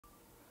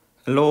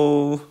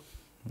Hello.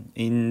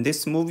 In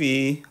this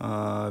movie,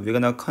 we're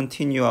gonna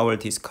continue our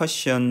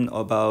discussion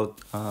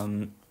about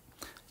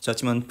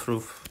judgment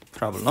proof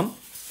problem.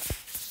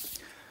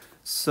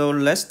 So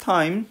last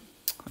time,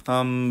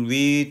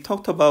 we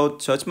talked about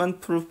judgment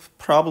proof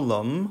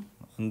problem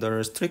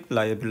under strict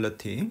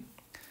liability,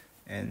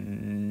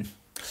 and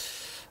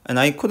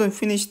I couldn't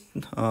finish.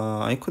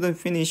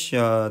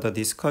 The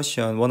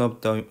discussion. One of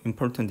the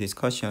important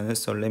discussions.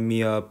 So let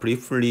me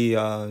briefly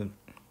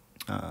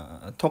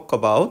talk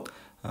about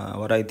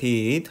what I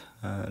did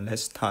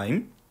last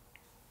time.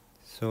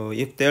 So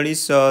if there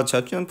is a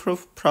judgment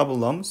proof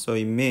problem, so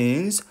it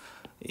means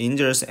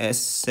injurious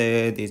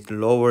asset is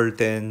lower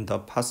than the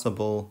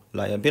possible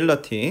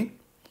liability.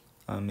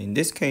 In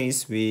this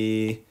case,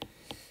 we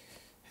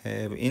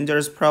have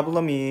injurious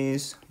problem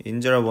is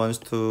injurer wants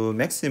to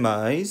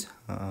maximize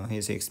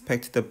his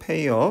expected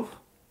payoff.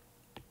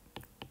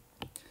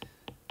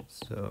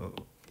 So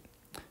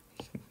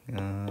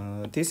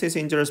this is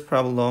injurious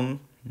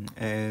problem,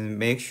 and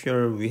make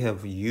sure we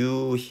have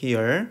U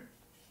here.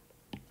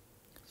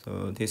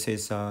 So this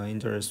is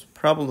injurious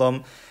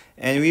problem,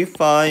 and we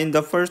find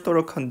the first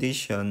order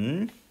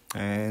condition,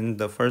 and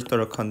the first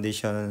order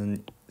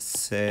condition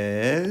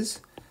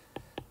says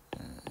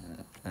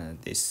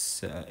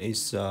this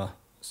is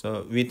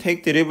so we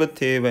take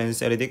derivative and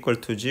set it equal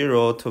to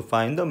 0 to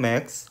find the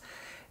max,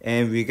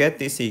 and we get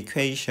this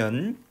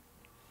equation.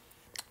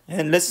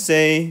 And let's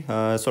say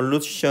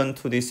solution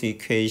to this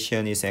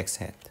equation is x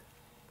hat.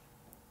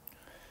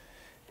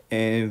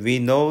 And we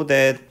know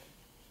that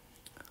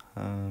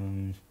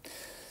the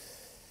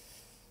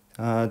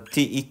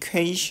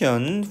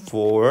equation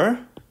for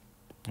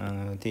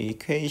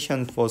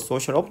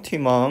social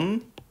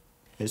optimum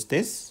is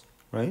this,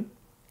 right?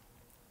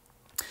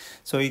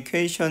 So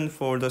equation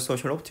for the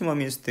social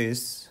optimum is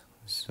this.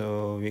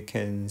 So we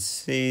can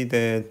see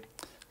that.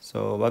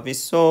 So what we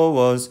saw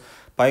was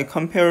by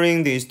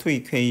comparing these two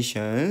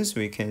equations,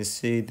 we can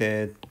see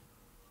that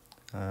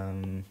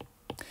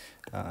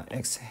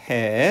x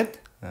hat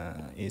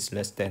is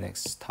less than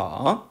x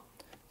star.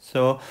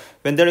 So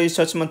when there is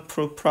judgment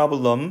proof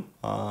problem,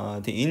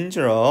 the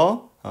injurer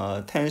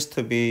tends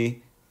to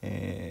be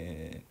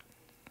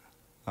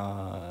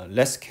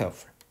less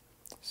careful.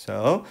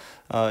 So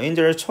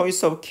injurer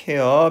choice of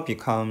care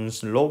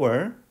becomes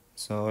lower.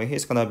 So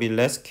he's gonna be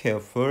less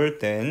careful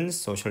than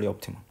socially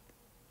optimum.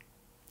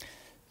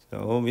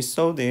 So we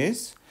saw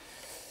this,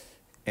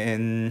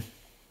 and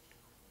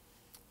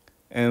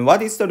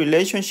what is the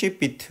relationship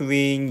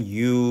between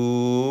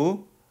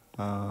U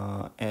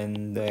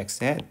and the x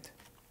hat?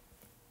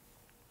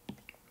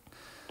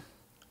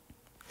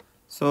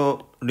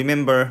 So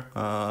remember,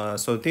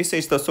 so this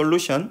is the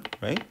solution,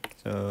 right?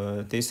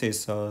 So this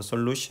is a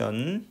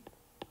solution.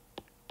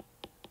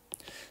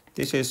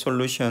 This is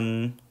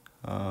solution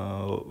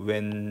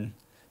when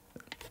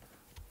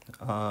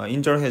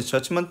injurer has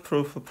judgment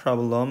proof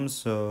problem,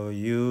 so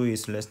U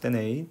is less than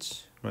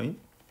H, right?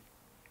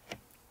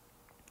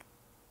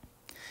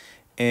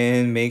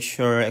 And make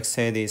sure x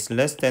hat is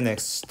less than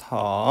x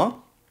star.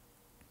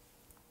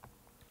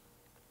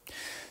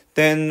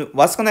 Then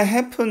what's gonna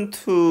happen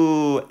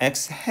to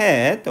x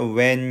hat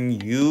when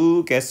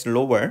U gets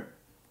lower?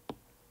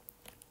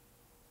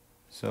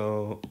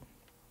 So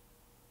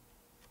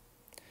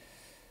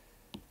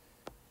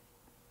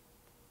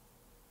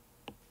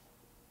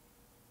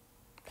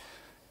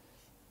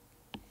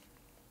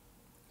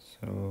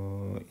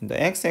in the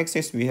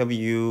x-axis we have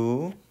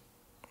U,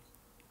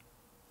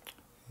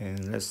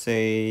 and let's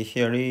say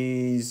here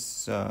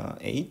is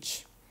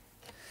H.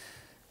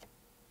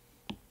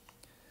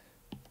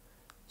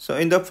 So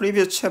in the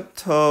previous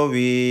chapter,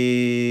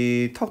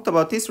 we talked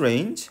about this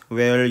range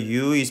where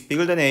U is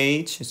bigger than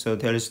H, so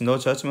there is no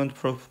judgment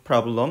proof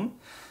problem.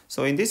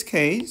 So in this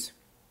case,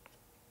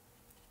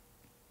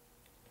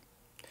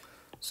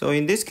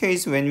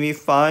 when we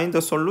find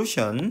the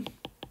solution,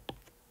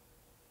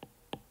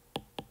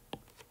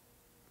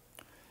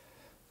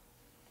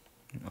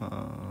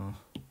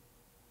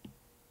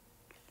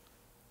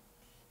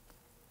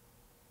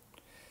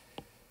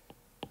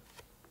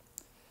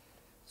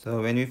 so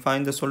when we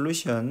find the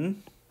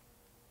solution,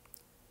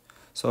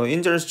 so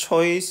injurer's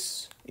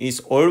choice is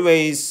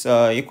always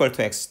equal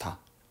to x star.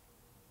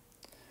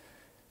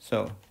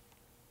 So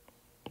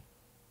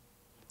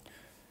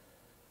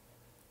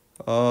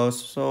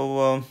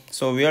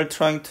so we are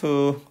trying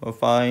to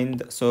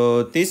find,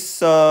 so this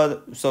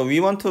so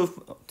we want to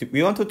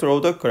draw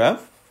the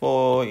graph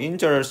for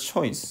injurer's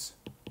choice.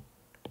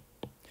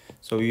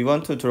 So we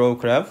want to draw a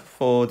graph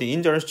for the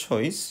injurer's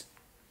choice.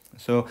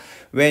 So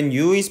when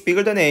U is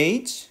bigger than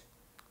H,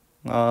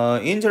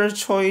 injurer's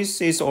choice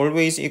is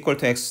always equal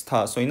to x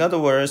star. So in other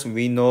words,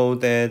 we know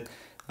that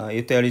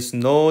if there is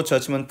no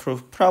judgment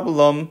proof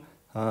problem,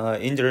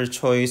 injurer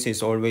choice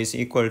is always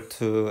equal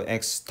to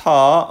x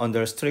star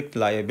under strict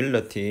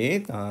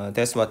liability.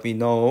 That's what we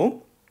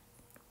know.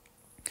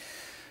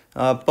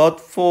 But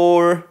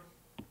for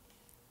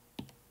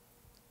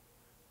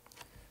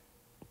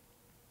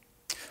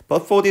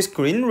this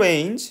green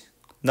range,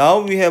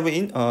 now we have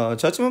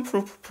judgment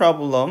proof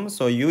problem.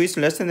 So u is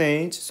less than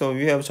h. So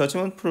we have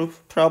judgment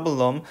proof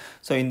problem.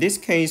 So in this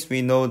case,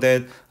 we know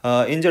that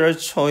integral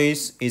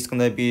choice is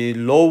gonna be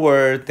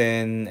lower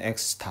than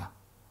x star.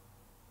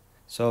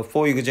 So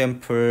for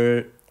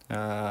example,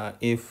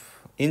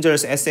 if integral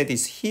asset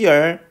is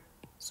here,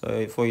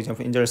 so for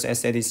example, integral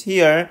asset is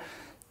here,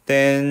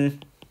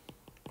 then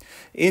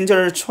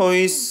integral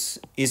choice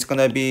is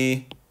gonna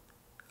be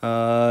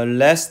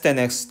less than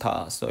x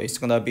star. So it's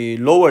gonna be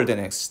lower than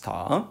x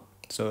star.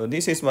 So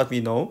this is what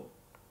we know.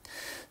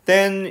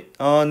 Then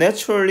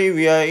naturally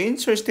we are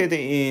interested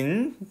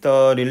in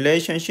the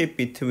relationship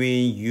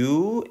between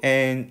u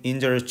and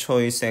integral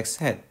choice x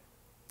hat.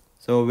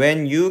 So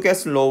when u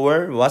gets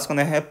lower, what's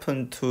gonna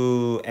happen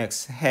to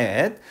x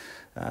hat?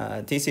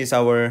 This is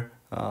our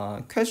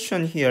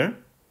question here.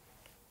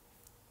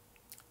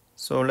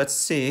 So let's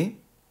see.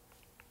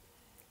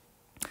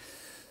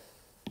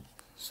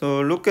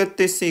 So look at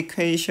this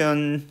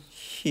equation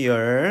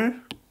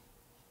here.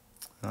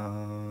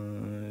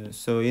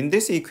 So in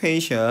this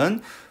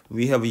equation,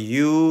 we have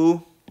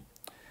u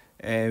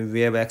and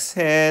we have x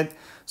hat.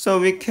 So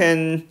we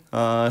can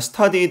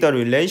study the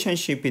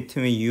relationship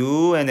between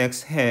u and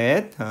x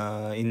hat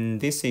in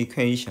this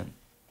equation.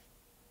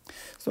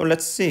 So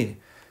let's see.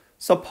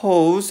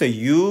 Suppose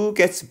u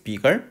gets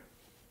bigger.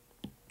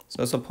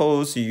 So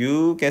suppose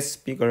u gets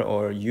bigger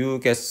or u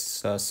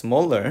gets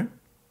smaller.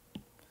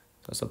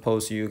 So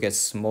suppose u gets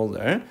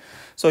smaller.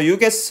 So u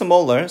gets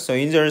smaller. So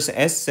integral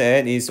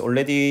asset is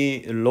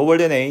already lower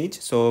than h.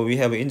 So we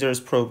have integral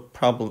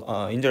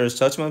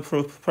judgment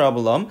proof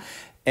problem.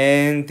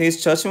 And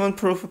this judgment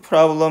proof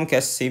problem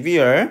gets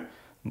severe,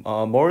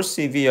 more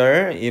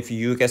severe if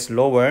u gets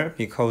lower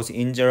because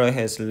integral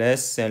has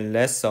less and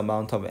less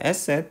amount of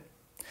asset.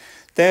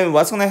 Then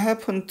what's going to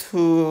happen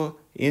to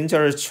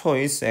integral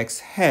choice x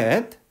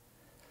hat?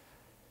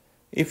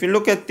 If you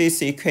look at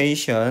this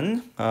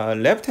equation,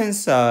 left-hand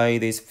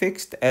side is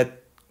fixed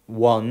at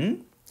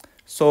 1.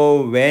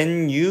 So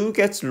when u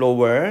gets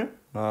lower,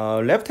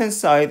 left-hand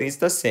side is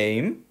the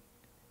same,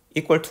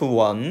 equal to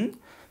 1.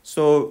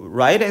 So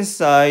right-hand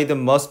side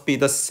must be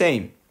the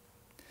same.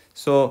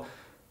 So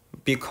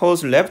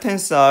because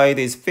left-hand side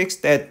is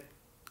fixed at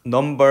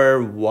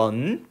number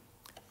 1,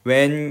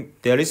 when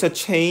there is a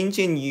change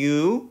in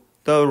u,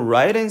 the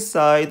right-hand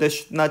side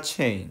should not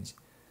change.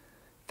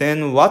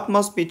 Then what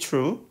must be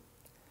true?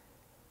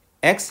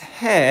 X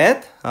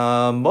hat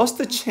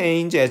must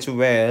change as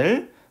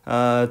well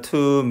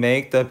to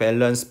make the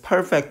balance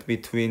perfect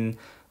between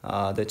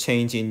the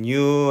change in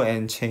u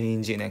and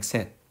change in x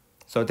hat.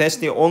 So that's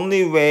the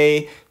only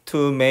way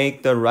to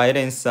make the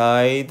right-hand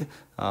side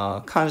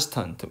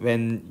constant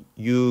when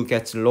u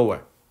gets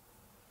lower.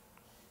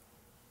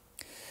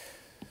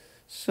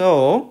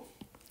 So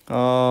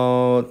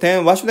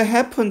then what should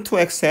happen to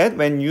x hat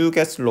when u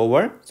gets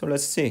lower? So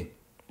let's see.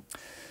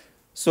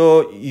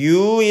 So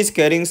u is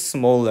getting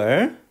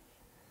smaller,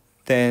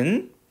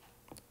 then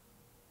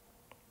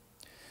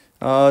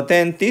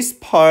this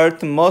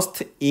part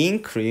must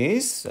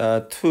increase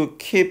to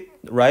keep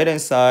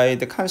right-hand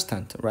side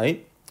constant,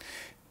 right?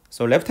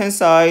 So left-hand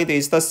side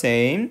is the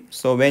same.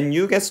 So when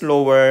u gets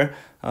lower,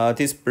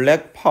 this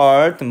black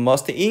part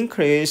must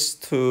increase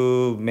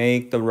to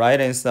make the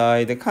right-hand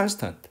side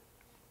constant.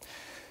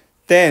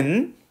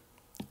 Then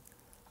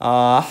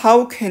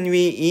how can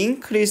we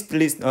increase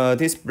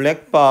this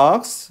black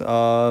box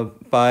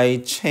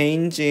by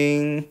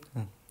changing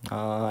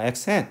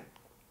x hat?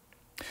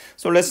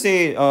 So let's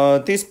say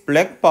this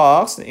black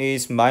box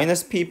is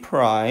minus p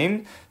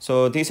prime.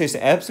 So this is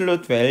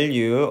absolute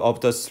value of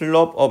the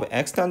slope of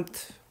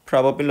extant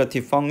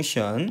probability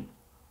function.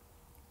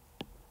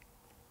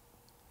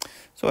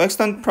 So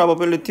extant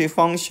probability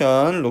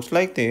function looks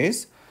like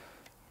this.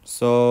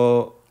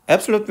 So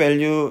absolute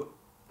value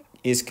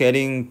is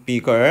getting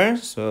bigger.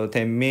 So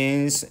that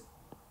means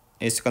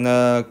it's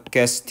gonna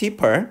get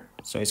steeper.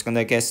 So it's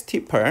gonna get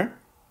steeper.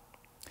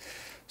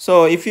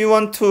 So if you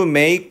want to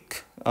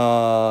make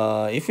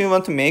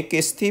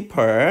it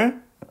steeper,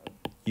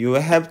 you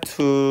have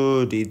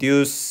to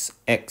reduce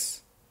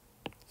x.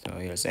 So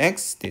here's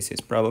x. This is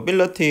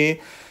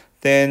probability.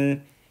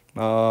 Then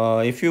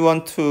if you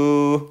want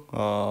to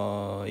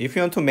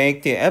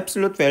make the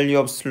absolute value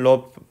of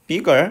slope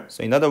bigger,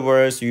 so in other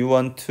words, you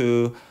want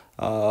to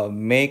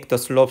make the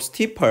slope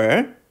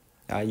steeper,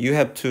 you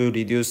have to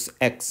reduce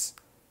x.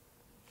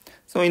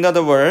 So in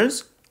other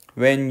words,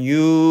 when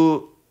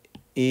u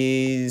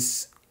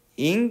is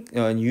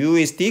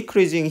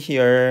decreasing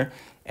here,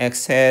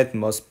 x hat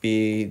must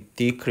be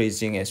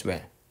decreasing as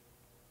well.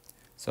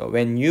 So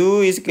when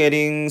u is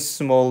getting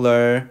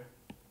smaller,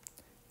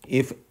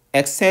 if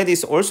x hat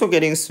is also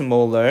getting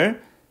smaller,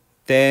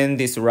 then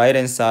this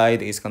right-hand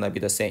side is gonna be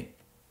the same.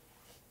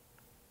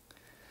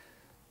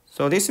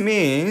 So this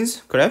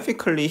means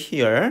graphically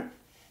here,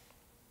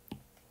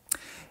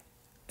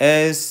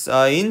 as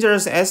integral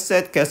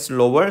asset gets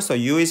lower, so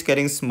u is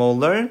getting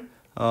smaller,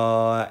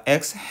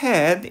 x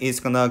hat is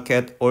gonna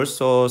get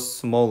also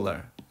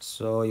smaller.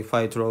 So if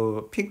I draw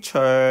a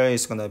picture,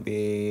 it's gonna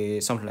be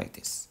something like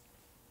this.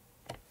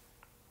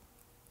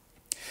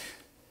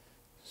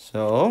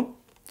 So,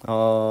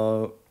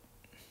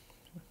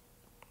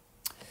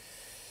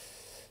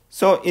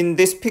 so in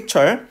this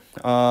picture,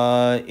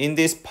 in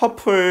this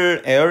purple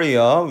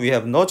area, we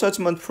have no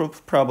judgment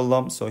proof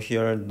problem. So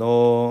here,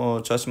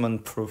 no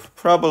judgment proof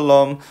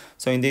problem.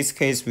 So in this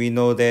case, we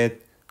know that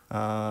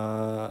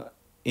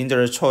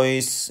integer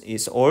choice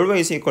is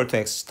always equal to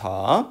x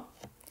star.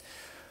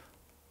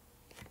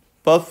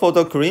 But for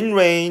the green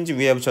range,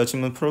 we have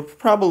judgment proof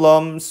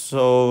problem.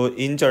 So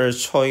integer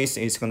choice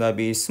is gonna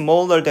be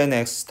smaller than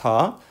x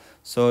star.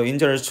 So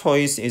integer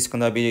choice is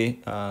gonna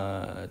be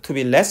to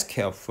be less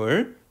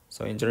careful.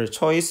 So integer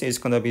choice is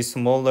gonna be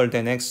smaller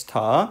than x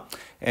star.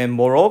 And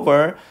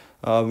moreover,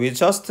 we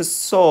just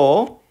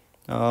saw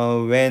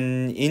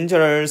when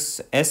integer's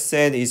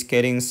asset is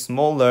getting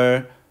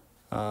smaller,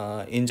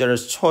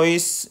 integer's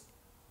choice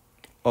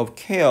of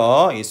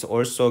care is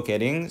also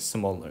getting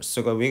smaller.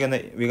 So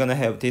we're gonna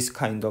have this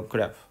kind of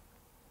graph.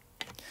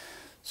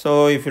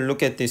 So if you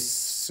look at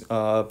this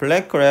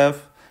black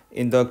graph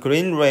in the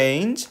green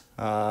range,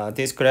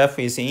 this graph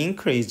is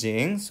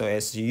increasing. So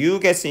as u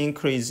gets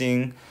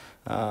increasing,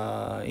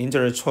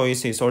 integer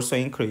choice is also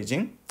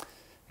increasing.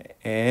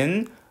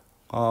 And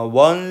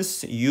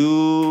once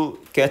u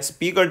gets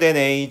bigger than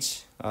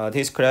h,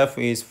 this graph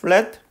is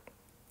flat.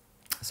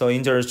 So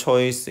integer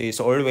choice is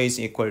always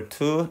equal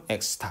to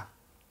x star.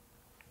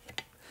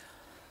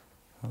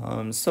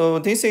 So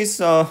this is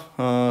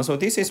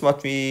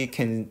what we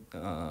can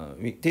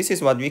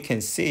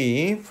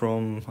see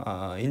from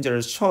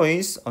integer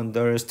choice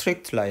under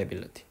strict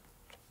liability.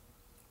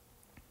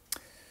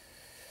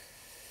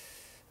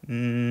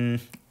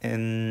 And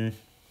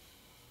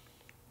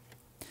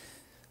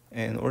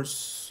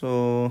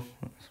also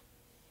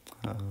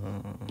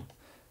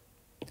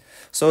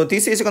so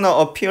this is gonna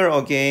appear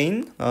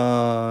again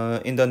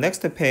in the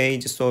next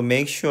page. So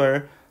make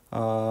sure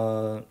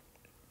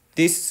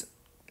this.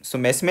 So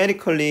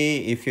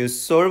mathematically, if you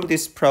solve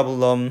this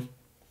problem,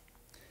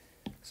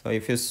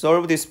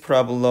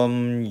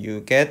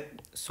 you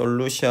get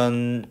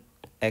solution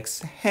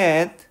x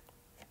hat,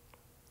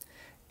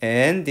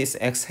 and this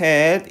x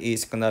hat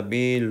is gonna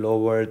be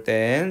lower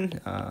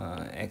than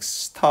x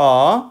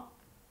star.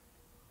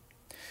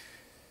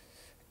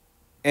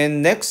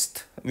 And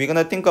next, we're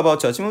gonna think about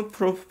judgment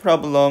proof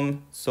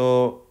problem.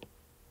 So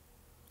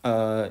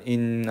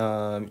in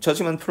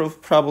judgment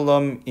proof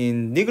problem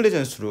in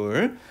negligence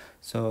rule,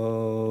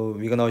 so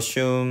we're gonna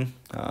assume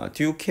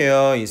due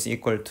care is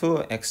equal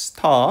to x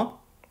star.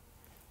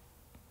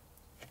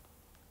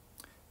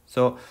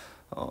 So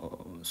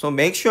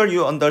make sure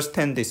you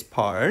understand this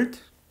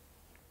part.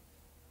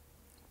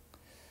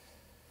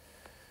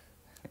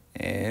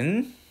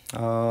 And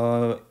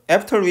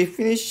after we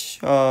finish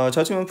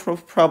judgment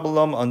proof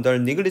problem under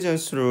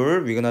negligence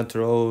rule, we're gonna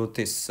draw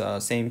this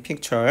same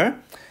picture.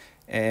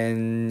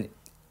 And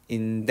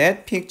in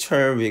that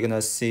picture, we're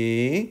gonna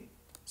see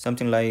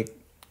something like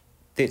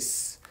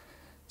this.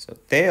 So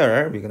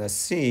there we're gonna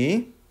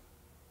see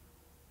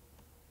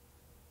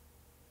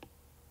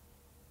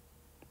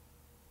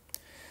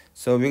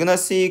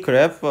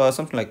graph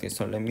something like this.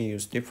 So let me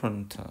use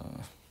different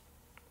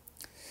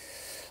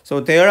so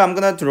there I'm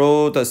gonna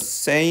draw the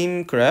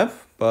same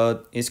graph,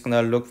 but it's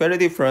gonna look very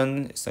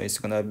different. So it's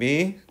gonna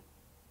be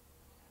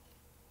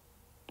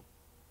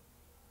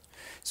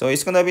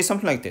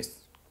something like this.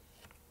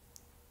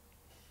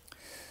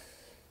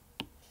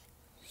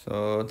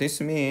 So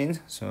this means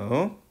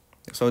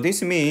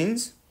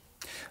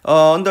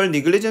under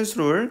negligence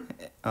rule,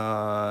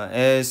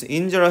 as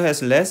integer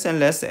has less and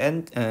less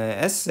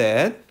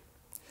asset,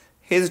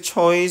 his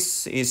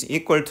choice is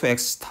equal to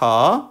x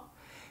star,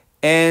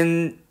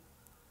 and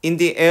in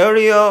the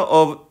area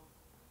of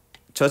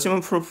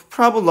judgment proof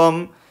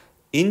problem,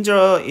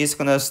 integer is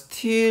gonna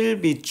still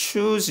be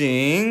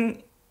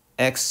choosing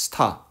x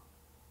star,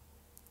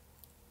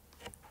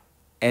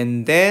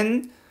 and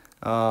then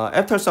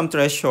after some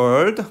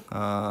threshold,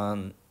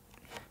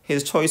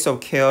 his choice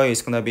of care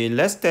is gonna be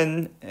less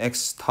than x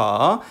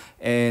star,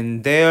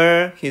 and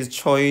there his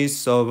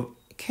choice of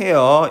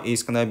care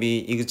is gonna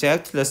be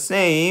exactly the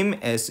same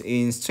as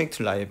in strict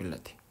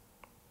liability.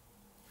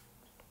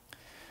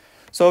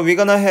 So we're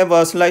gonna have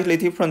a slightly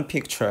different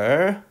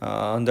picture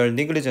under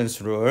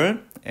negligence rule,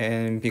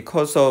 and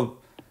because of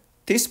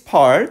this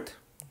part,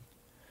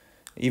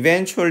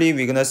 eventually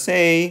we're gonna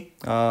say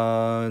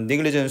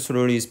negligence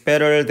rule is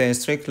better than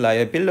strict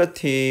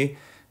liability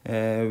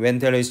when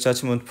there is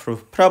judgment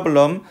proof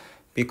problem,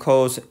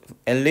 because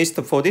at least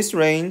for this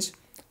range,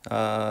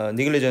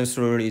 negligence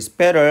rule is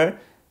better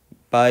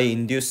by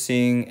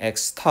inducing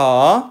x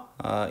star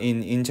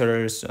in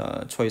integer's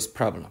choice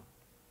problem.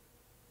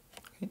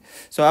 Okay.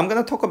 So I'm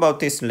gonna talk about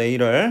this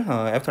later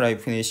after I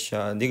finish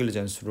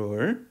negligence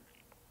rule.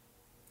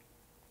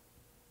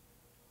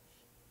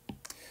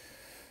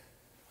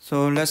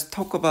 So let's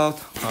talk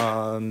about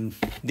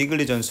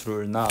negligence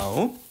rule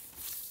now.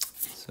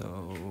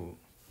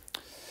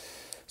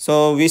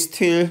 So we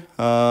still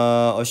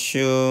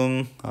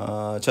assume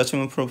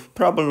judgment proof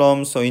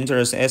problem. So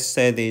integer's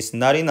asset is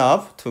not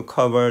enough to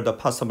cover the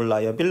possible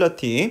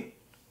liability.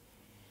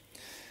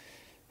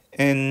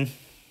 And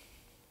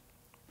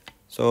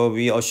so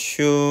we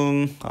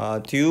assume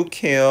do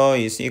care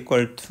is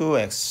equal to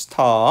x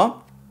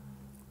star.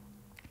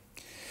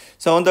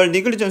 So under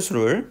negligence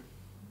rule,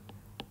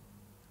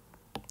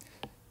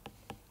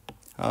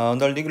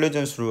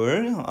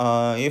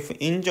 if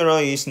injurer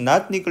is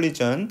not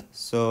negligent,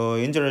 so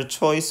injurer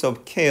choice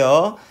of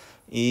care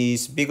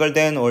is bigger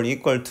than or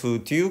equal to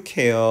due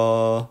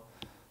care.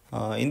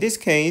 In this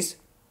case,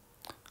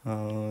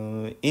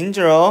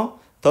 injurer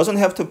doesn't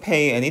have to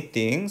pay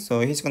anything,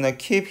 so he's gonna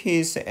keep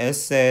his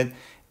asset,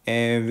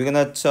 and we're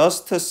gonna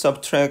just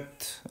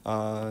subtract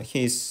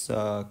his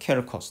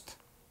care cost.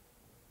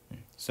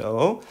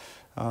 So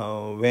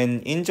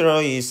when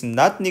injurer is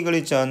not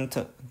negligent,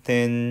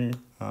 then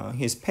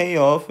his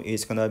payoff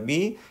is gonna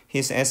be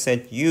his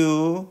asset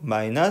U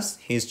minus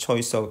his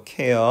choice of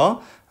care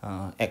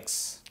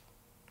X.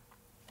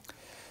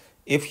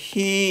 If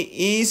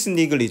he is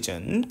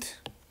negligent,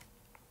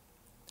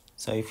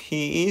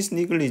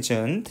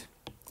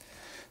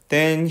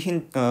 then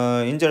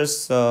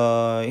injurer's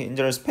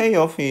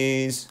payoff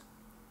is,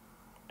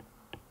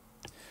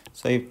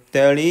 so if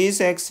there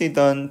is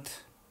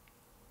accident,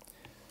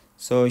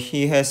 so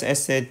he has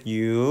asset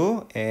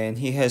U, and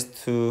he has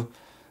to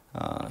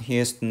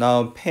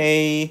now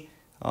pay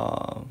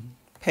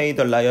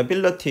the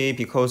liability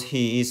because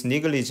he is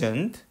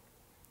negligent,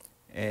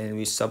 and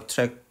we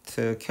subtract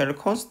care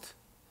cost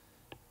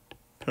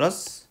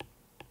plus.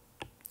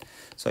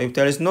 So if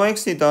there is no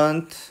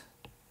accident,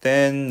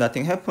 then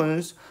nothing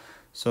happens.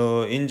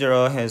 So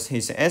injurer has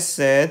his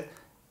asset,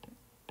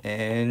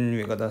 and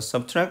we gotta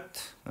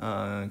subtract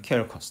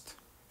care cost.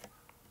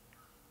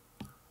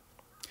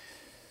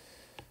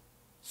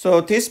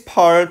 So this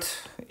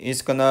part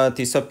is gonna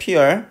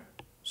disappear.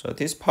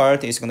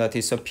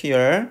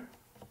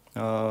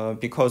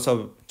 Because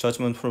of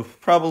judgment proof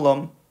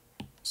problem.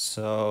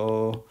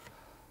 So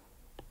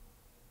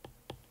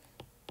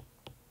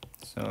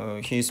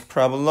his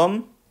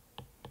problem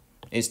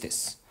is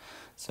this.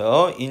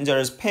 So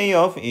injurer's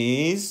payoff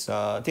is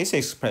this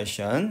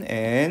expression,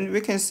 and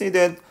we can see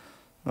that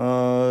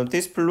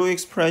this blue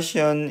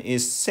expression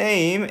is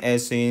same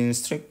as in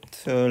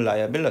strict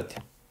liability.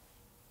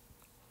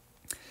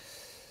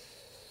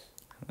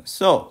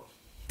 So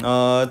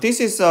this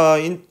is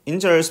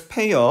injurer's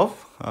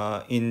payoff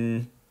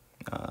in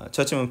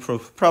judgment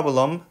proof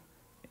problem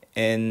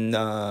and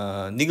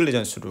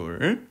negligence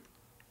rule.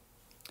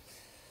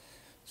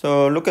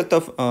 So look at the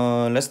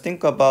let's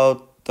think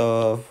about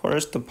the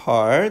first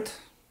part.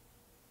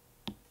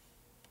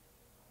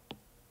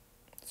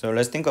 So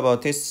let's think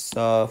about this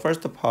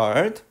first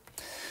part.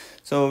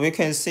 So we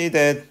can see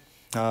that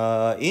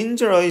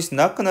injurer is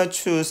not gonna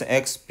choose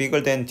X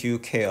bigger than due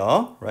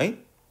care, right?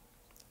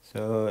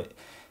 So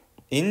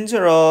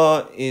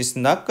injurer is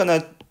not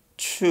gonna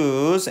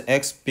choose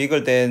X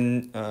bigger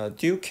than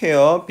due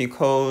care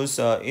because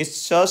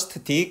it's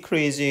just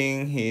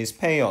decreasing his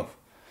payoff.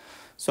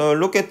 So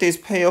look at this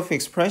payoff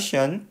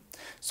expression.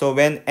 So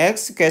when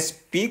X gets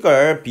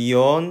bigger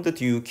beyond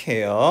due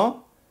care,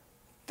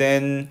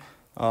 then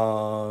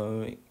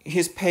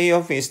his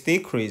payoff is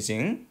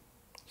decreasing.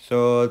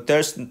 So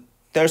there's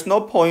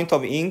no point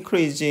of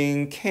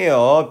increasing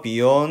care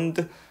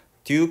beyond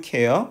due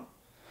care.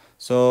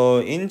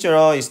 So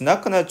injurer is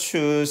not gonna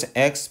choose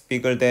X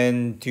bigger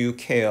than due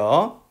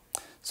care.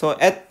 So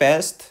at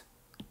best,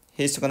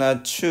 he's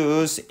gonna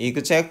choose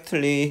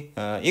exactly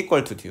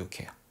equal to due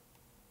care.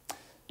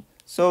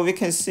 So we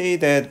can see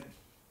that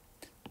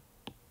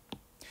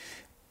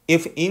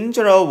if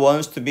injurer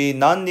wants to be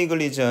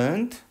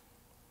non-negligent,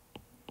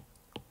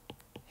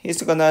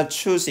 he's gonna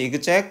choose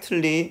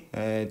exactly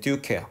due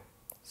care.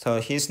 So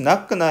he's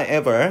not gonna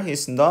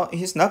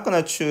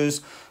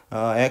choose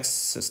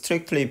X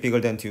strictly bigger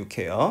than due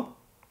care.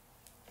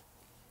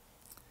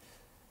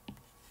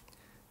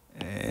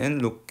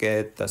 And look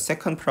at the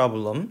second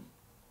problem.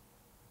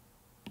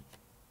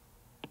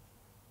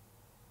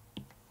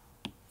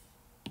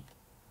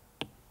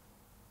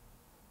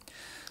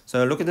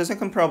 So look at the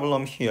second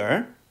problem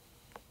here.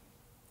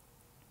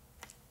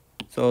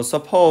 So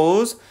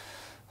suppose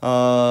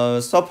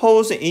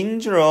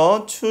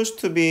injurer choose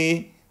to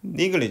be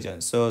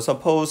negligent. So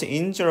suppose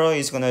injurer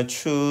is gonna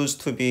choose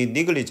to be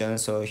negligent.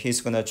 So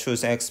he's gonna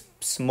choose X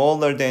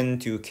smaller than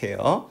due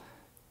care.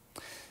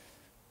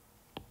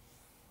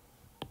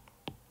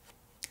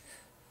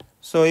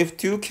 So if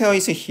due care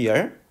is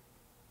here,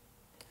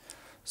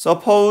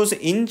 suppose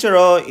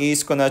injurer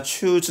is gonna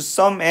choose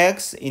some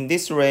X in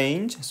this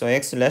range, so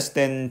X less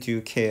than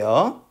due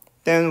care,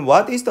 then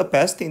what is the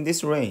best in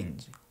this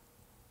range?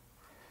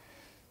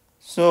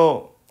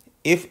 So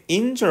if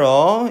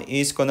injurer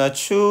is gonna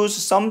choose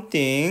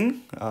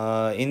something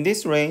in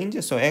this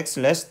range, so X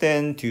less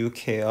than due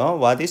care,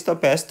 what is the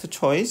best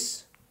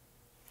choice?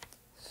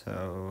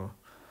 So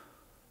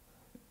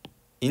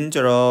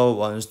injurer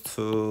wants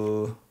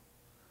to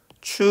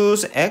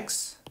choose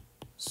X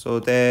so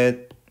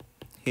that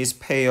his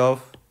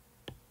payoff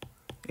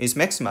is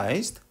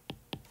maximized.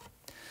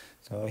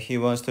 So he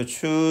wants to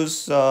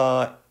choose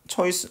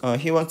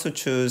he wants to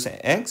choose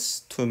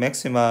X to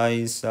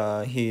maximize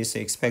his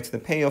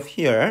expected payoff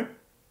here.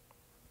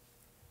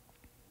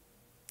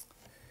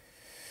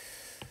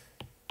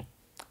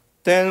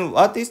 Then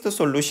what is the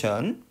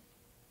solution?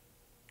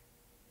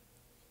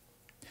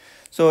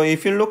 So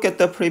if you look at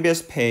the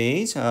previous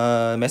page,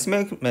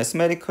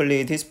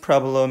 mathematically this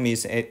problem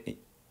is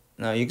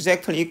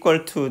exactly equal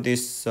to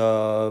this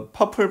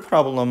purple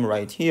problem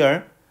right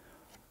here.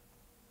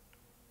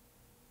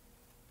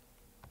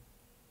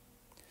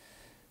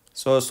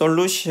 So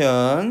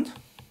solution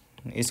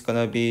is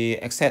gonna be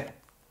X hat.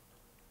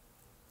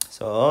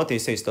 So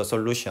this is the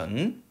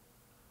solution.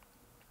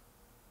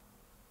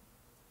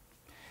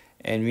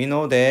 And we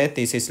know that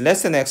this is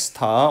less than X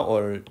star,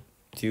 or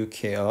do you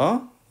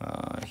care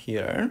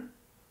here?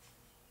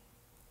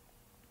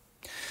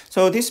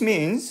 So this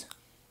means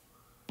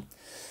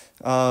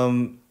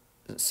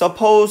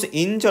suppose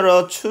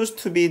injurer choose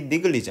to be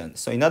negligent.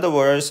 So in other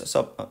words,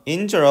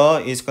 injurer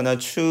is gonna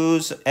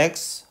choose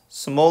X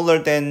smaller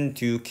than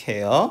do you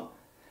care.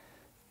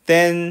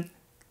 Then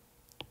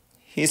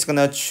he's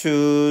gonna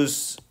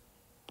choose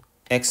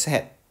X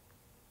hat.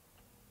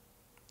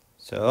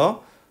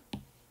 So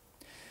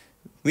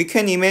we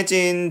can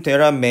imagine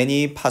there are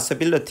many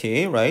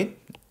possibilities, right?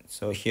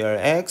 So here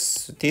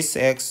X, this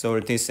X, or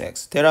this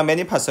X. There are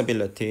many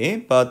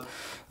possibilities, but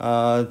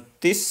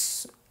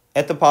this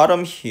at the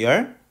bottom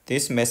here,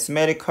 this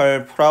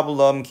mathematical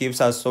problem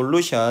gives us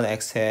solution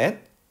X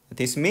hat.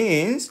 This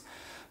means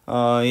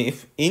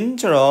if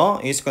injurer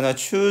is gonna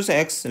choose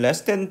X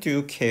less than do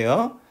you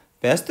care,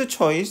 best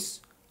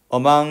choice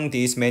among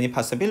these many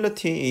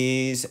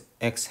possibilities is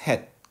X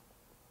hat.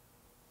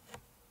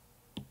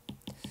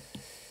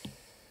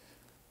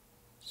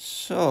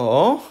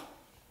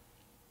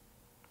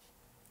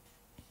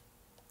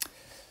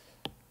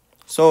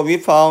 So we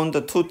found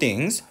two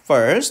things.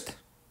 First,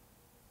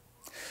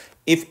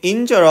 if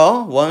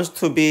injurer wants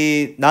to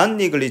be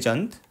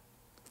non-negligent,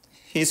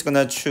 he's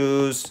gonna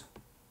choose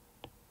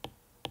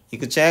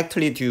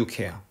exactly do you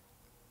care.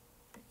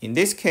 In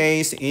this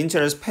case,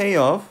 injurer's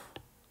payoff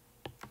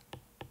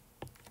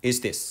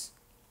is this.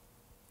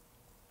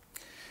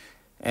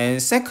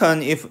 And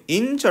second, if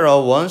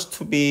injurer wants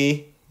to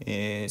be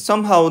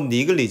somehow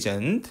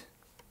negligent,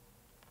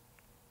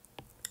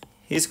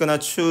 he's gonna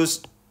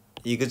choose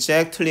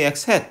exactly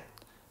X hat.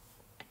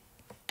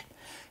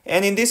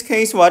 And in this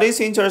case, what is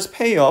injurer's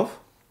payoff?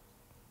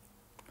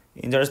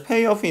 Injurer's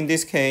payoff in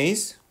this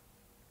case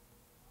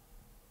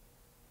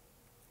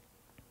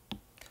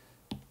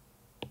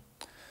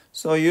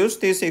so use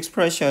this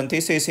expression.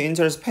 This is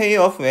injurer's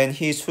payoff when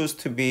he chooses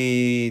to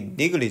be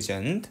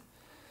negligent.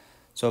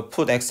 So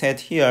put X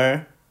hat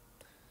here.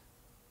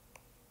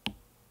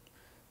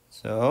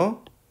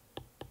 So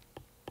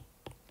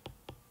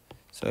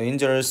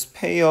injurer's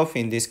payoff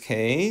in this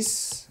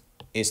case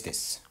is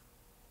this.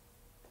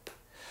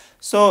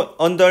 So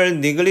under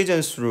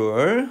negligence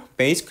rule,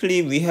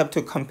 basically we have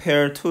to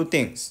compare two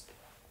things.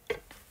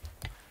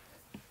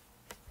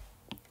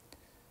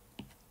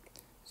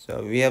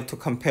 So we have to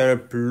compare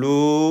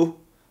blue,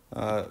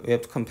 we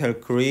have to compare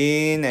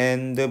green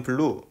and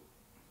blue.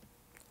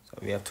 So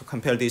we have to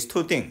compare these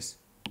two things.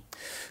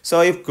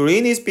 So if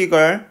green is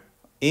bigger,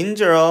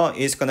 injurer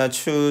is gonna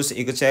choose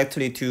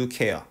exactly do you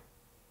care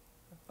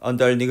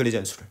under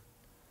negligence rule.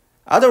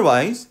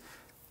 Otherwise,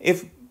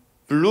 if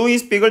blue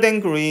is bigger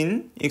than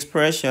green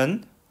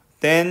expression,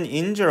 then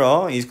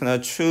injurer is gonna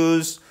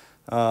choose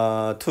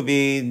to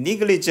be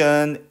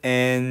negligent,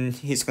 and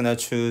he's gonna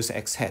choose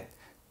X hat.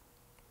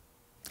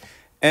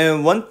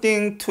 And one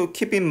thing to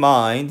keep in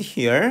mind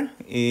here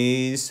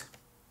is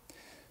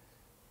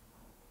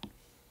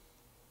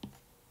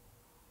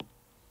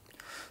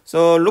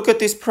so look at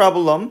this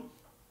problem.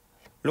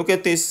 Look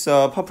at this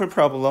purple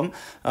problem.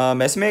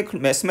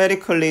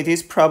 Mathematically,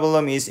 this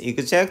problem is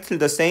exactly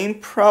the same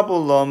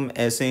problem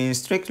as in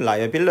strict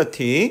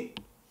liability.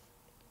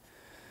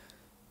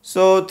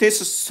 So this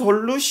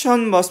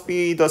solution must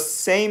be the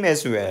same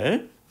as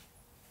well.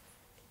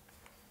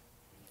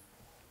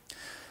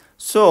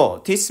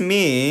 So this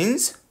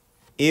means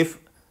if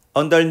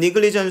under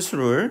negligence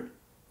rule,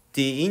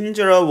 the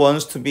injurer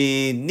wants to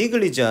be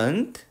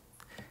negligent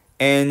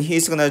and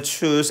he's gonna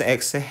choose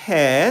X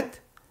hat,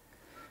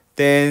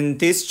 then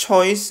this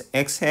choice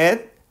X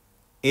hat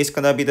is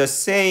gonna be the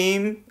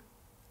same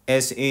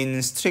as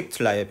in strict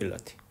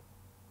liability.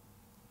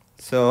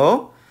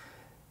 So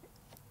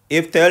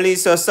if there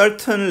is a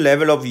certain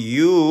level of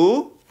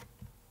U,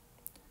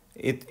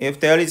 if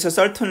there is a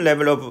certain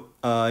level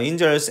of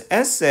injurer's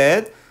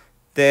asset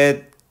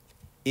that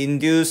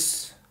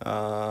induce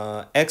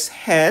X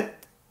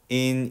hat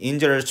in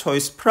injurer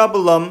choice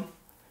problem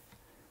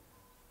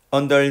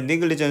under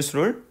negligence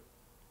rule,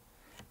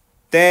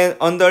 then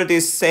under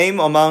this same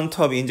amount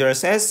of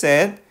injurer's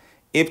asset,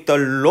 if the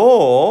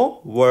law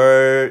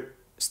were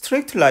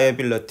strict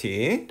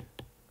liability,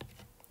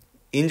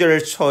 injurer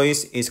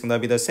choice is going to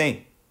be the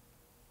same.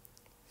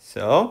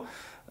 So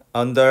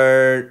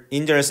under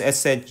injurer's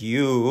asset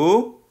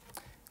U,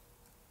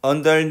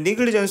 under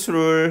negligence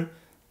rule,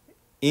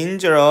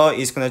 injurer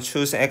is going to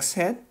choose X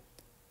hat,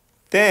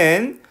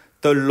 then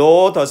the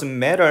law doesn't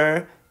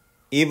matter.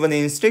 Even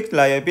in strict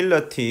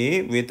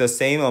liability with the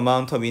same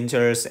amount of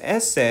insurer's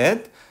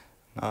asset,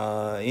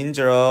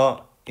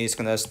 insurer is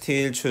gonna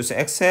still choose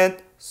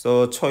asset.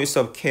 So choice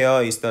of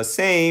care is the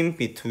same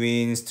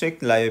between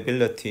strict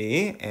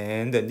liability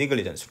and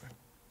negligence rule.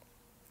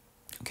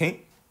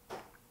 Okay.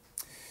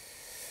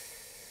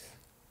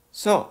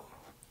 So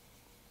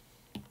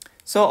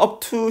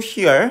up to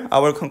here,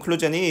 our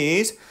conclusion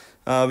is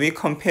we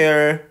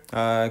compare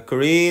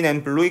green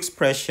and blue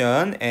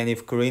expression, and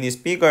if green is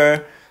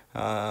bigger,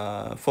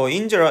 for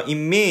injurer, it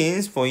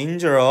means for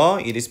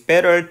injurer, it is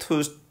better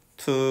to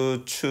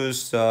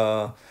choose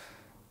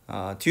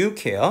due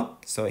care.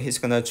 So he's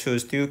gonna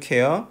choose due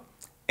care.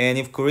 And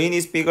if green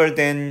is bigger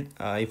than,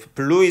 if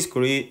blue is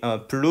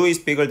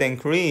bigger than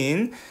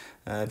green,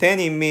 then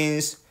it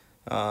means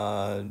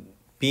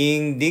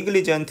being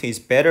negligent is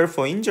better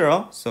for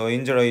injurer. So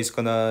injurer is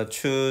gonna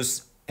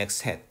choose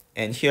X hat.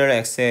 And here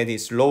X hat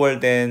is lower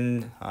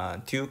than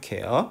due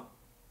care.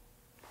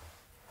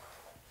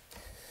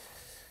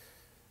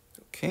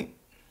 Okay.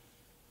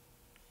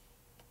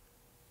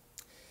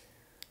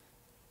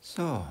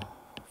 So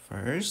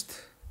first,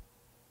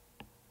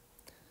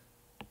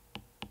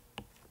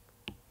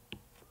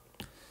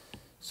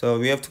 so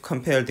we have to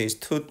compare these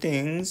two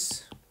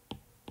things.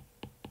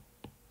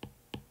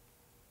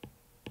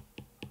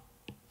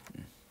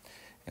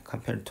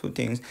 Compare two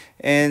things,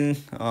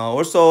 and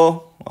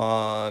also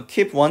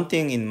keep one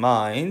thing in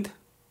mind.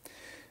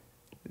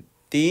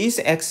 These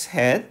X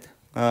hat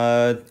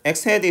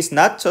is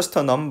not just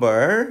a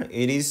number.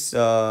 It is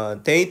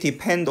they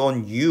depend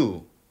on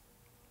U.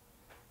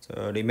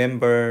 So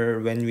remember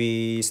when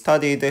we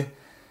studied.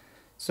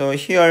 So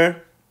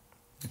here.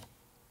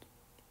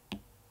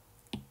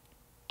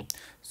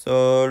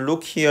 So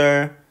look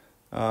here.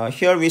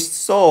 Here we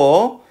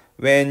saw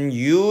when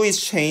U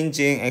is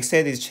changing, X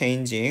hat is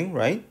changing,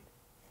 right?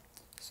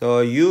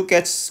 So U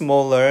gets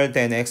smaller,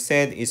 then X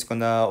hat is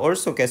gonna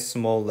also get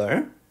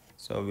smaller.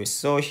 So we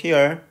saw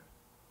here.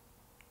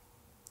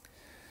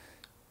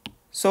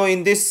 So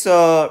in this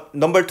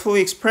number 2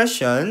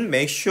 expression,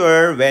 make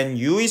sure when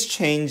U is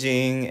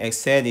changing,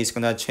 X hat is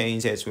gonna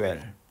change as well.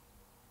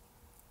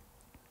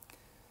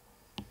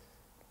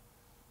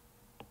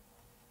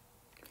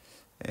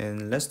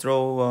 And let's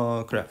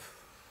draw a graph.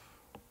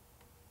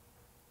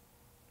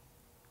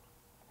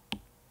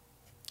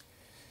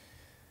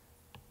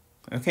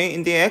 Okay,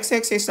 in the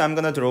x-axis, I'm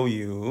gonna draw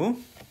U,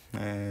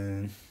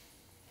 and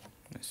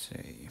let's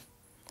see.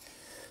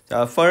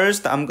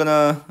 First, I'm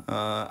gonna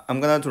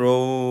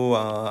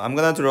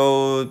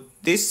draw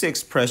this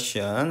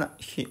expression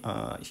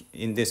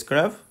in this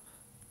graph.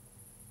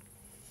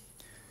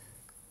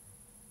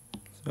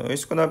 So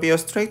it's gonna be a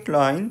straight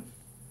line.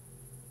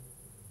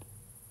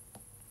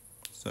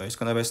 So it's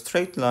gonna be a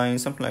straight line,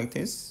 something like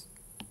this.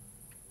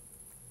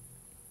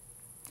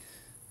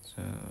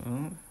 So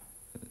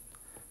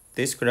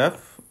this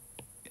graph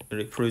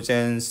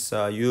represents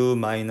U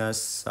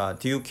minus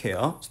due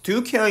care.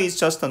 Due care is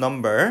just a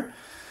number.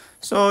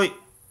 So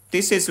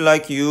this is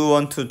like you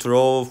want to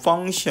draw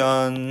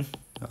function,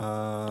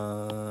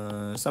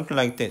 something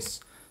like this.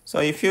 So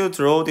if you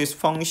draw this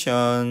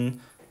function,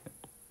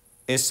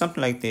 it's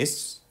something like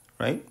this,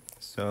 right?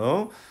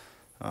 So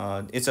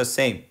it's the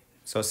same.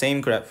 So same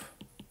graph.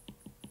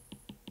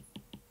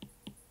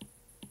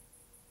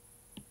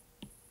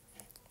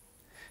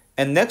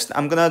 And next,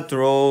 I'm gonna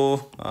draw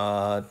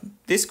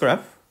this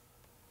graph.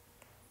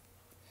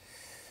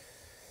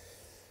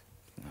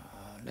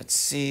 Let's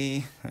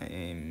see,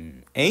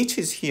 H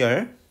is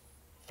here.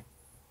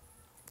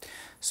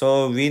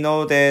 So we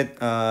know that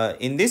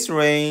in this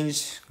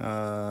range,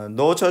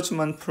 no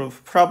judgment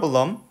proof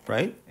problem,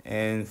 right?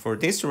 And for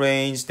this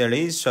range, there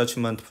is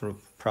judgment proof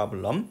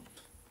problem.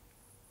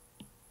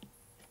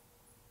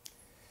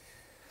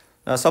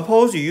 Now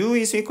suppose U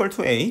is equal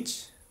to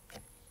H.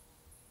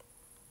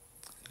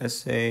 Let's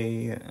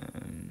say,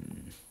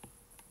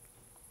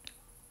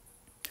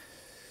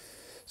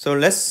 so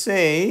let's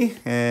say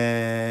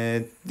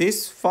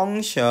this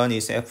function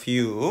is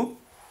fu.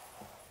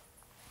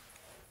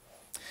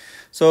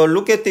 So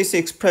look at this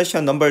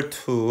expression number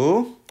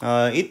 2.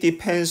 It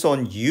depends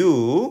on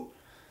U.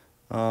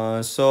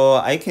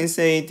 So I can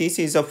say this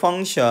is a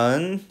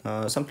function,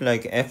 something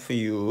like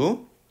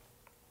fu.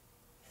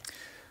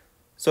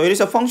 So it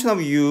is a function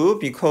of U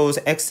because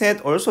X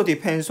hat also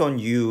depends on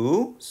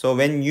U. So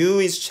when U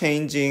is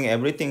changing,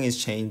 everything is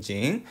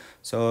changing.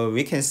 So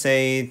we can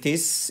say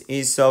this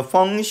is a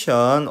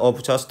function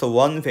of just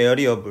one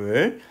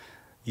variable,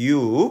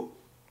 U.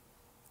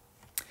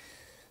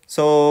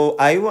 So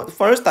I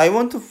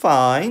want to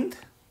find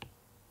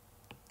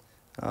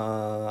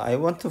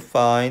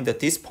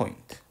this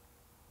point.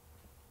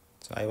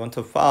 So I want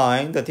to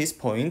find this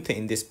point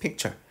in this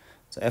picture.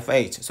 So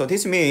fh. So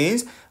this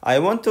means I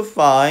want to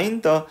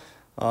find the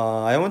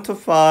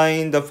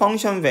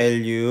function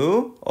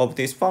value of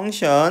this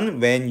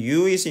function when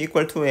U is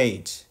equal to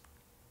H.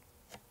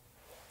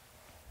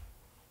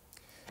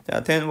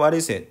 Then what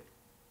is it?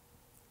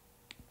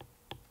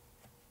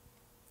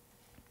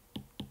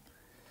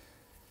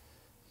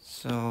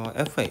 So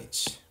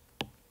FH.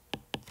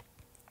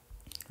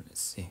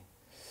 Let's see.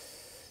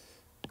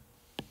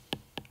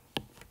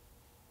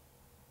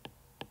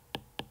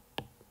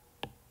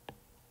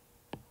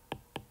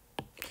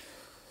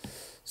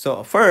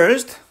 So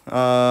first,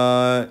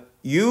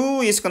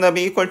 U is gonna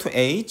be equal to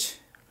H.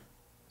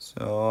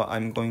 So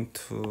I'm going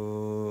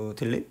to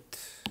delete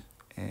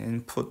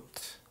and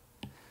put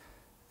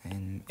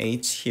an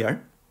H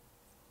here.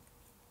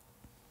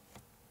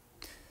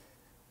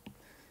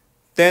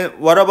 Then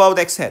what about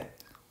X hat?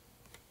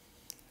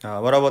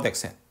 What about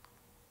X hat?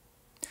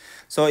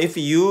 So if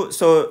U,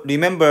 so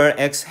remember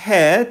X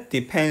hat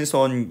depends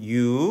on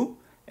U.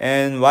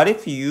 And what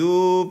if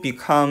U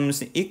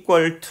becomes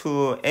equal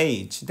to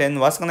H? Then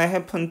what's gonna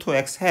happen to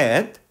X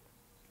hat?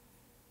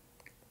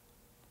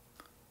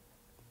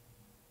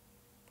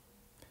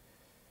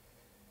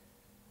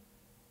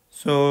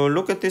 So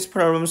look at this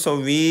problem. So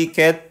we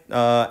get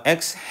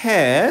X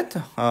hat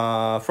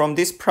from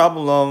this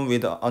problem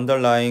with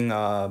underlying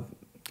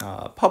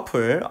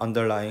purple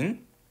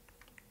underlying.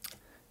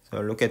 So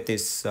look at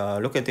this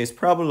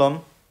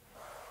problem.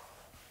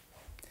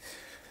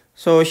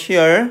 So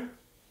here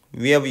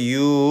we have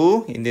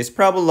U in this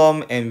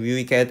problem and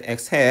we get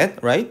X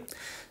hat, right?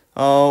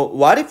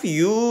 What if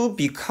U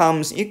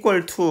becomes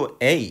equal to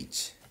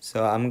H?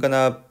 So I'm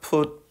gonna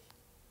put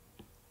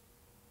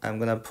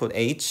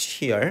H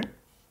here.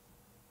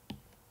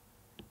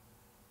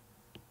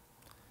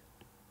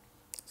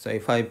 So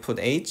if I put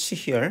H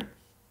here,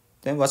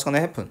 then what's gonna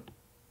happen?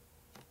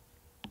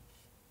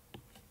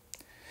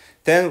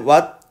 Then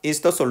what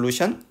is the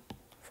solution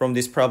from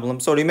this problem?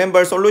 So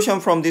remember, solution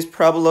from this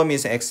problem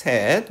is X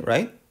hat,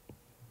 right?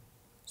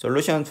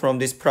 Solution from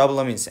this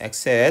problem is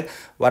X hat.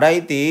 What I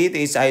did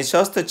is I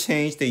just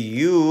changed the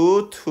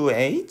U to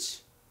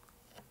H.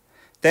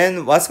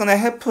 Then what's gonna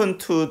happen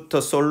to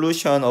the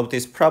solution of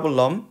this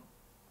problem?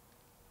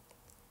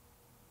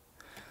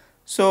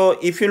 So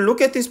if you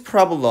look at this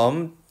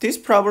problem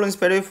is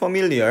very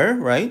familiar,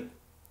 right?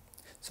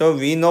 So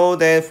we know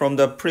that from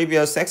the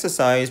previous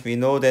exercise, we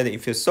know that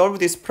if you solve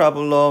this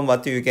problem,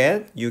 what do you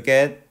get? You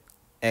get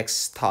X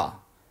star.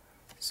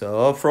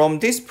 So from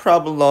this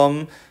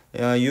problem,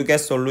 you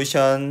get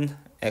solution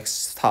X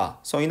star.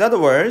 So in other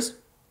words,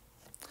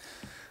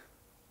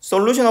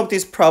 solution of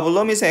this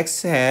problem is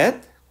X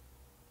hat.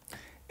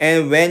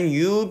 And when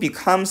U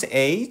becomes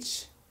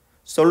H,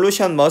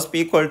 solution must be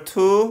equal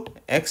to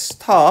X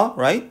star,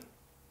 right?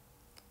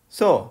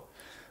 So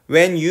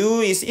when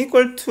U is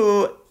equal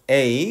to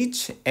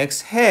H,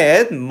 X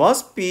hat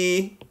must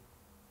be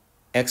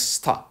X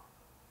star.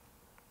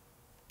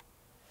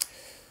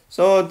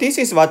 So this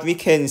is what we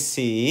can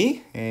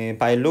see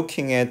by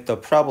looking at the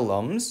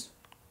problems.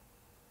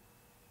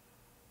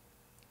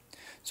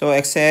 So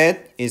X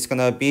hat is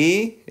gonna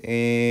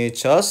be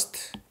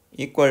just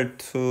equal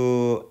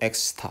to X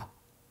star.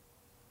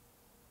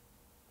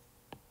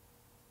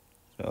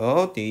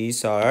 So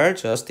these are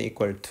just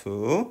equal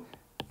to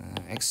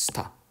X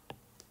star.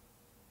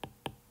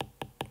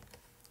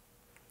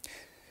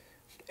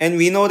 And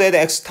we know that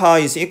X star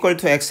is equal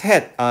to X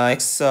hat.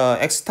 X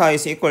star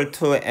is equal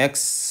to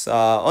X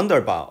under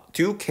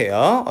due care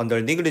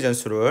under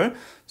negligence rule.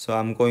 So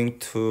I'm going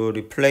to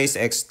replace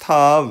X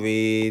star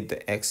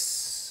with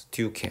X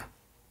due care.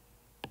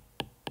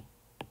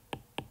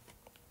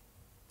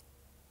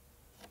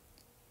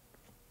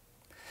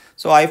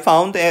 So I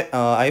found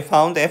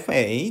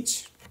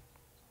FH.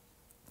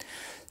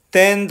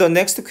 Then the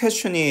next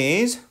question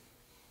is,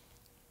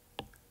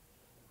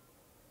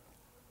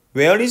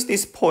 where is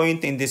this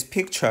point in this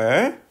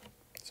picture?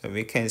 So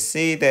we can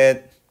see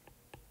that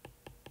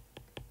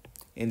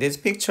in this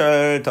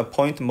picture, the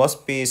point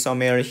must be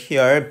somewhere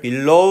here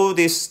below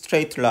this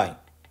straight line.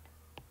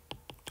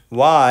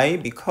 Why?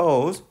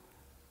 Because,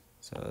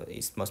 so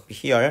it must be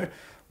here.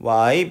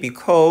 Why?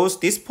 Because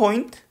this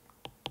point,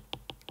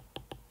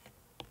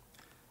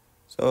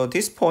 so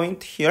this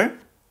point here,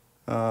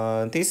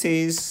 this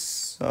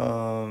is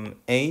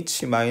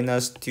H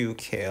minus due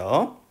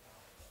care.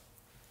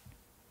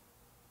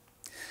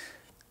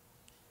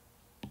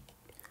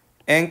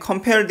 And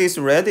compare this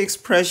red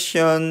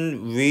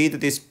expression with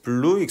this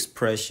blue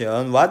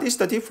expression. What is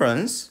the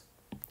difference?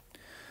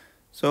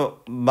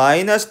 So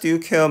minus due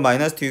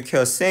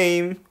care,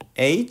 same.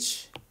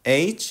 H,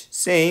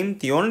 same.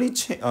 The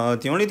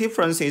only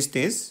difference is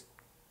this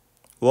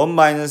 1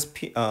 minus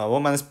P.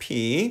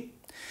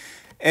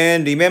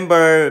 And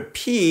remember,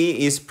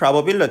 P is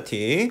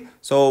probability.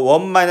 So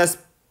 1 minus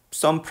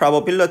some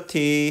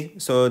probability.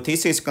 So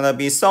this is gonna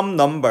be some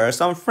number,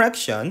 some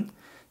fraction.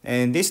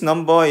 And this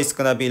number is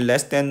gonna be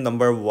less than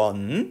number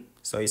 1.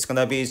 So it's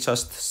gonna be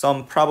just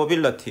some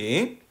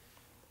probability.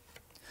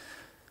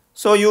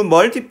 So you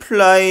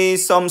multiply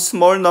some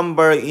small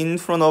number in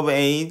front of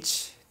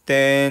H,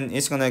 then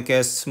it's gonna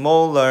get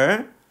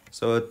smaller.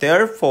 So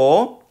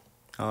therefore,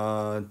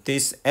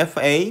 this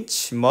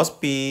FH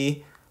must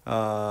be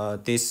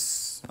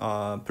this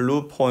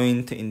blue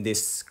point in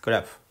this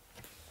graph.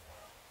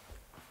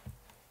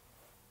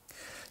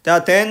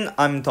 Then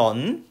I'm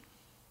done.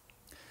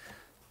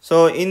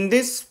 So in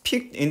this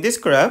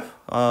graph,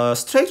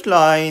 straight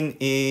line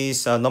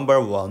is number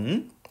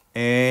 1,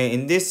 and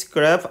in this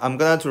graph, I'm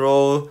gonna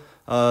draw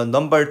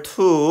number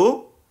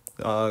 2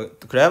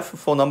 graph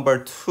for number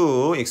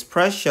 2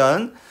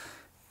 expression.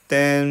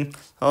 Then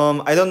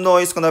I don't know,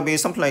 it's gonna be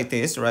something like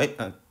this, right?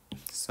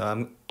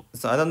 So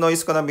I don't know,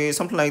 it's gonna be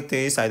something like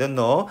this. I don't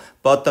know,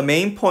 but the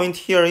main point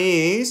here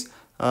is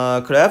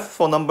graph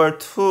for number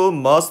 2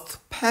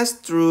 must pass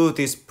through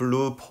this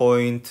blue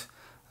point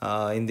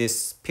in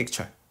this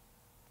picture.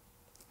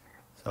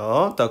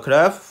 So the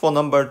graph for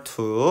number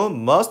 2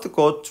 must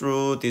go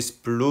through this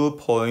blue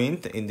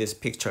point in this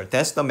picture.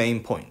 That's the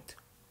main point.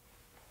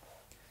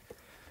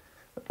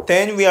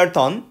 Then we are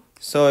done.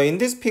 So in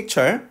this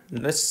picture,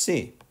 let's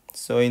see.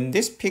 So in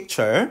this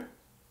picture,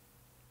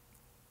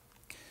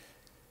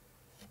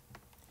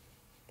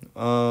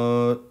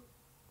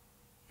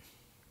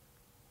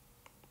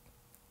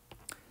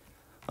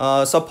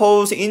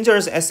 suppose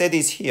injurious asset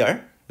is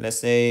here. Let's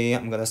say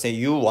I'm gonna say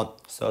U1.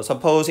 So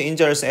suppose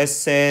injurious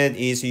asset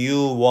is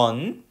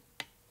U1.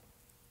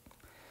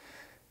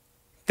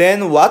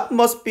 Then what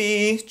must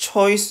be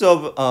choice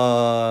of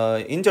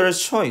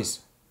injurer's choice?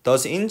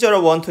 Does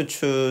injurer want to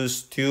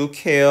choose due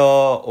care,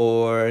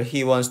 or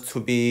he wants to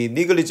be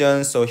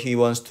negligent, so he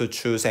wants to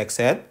choose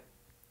asset?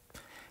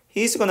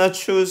 He's gonna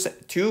choose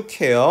due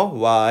care.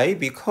 Why?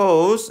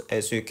 Because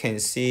as you can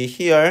see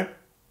here,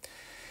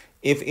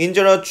 if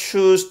injurer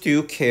choose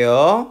due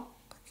care,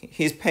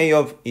 his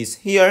payoff is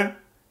here.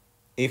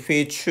 If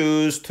he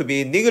choose to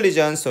be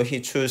negligent, so he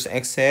choose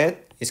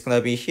asset, it's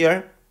gonna be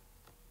here.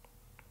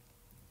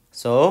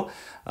 So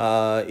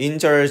injurer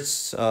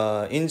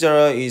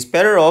is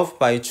better off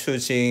by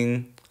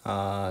choosing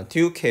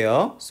due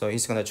care. So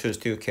he's gonna choose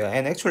due care.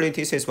 And actually,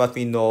 this is what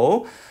we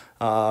know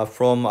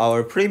from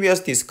our previous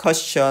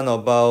discussion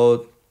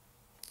about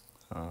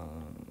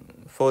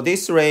for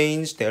this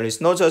range, there is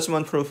no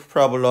judgment proof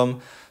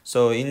problem.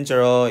 So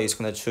injurer is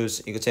gonna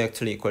choose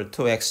exactly equal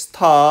to X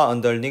star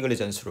under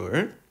negligence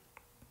rule.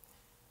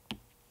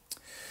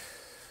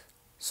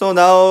 So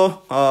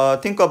now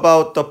think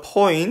about the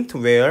point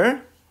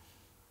where,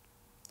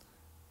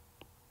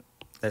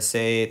 let's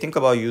say, think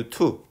about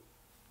U2.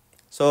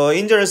 So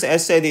injurious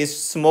asset is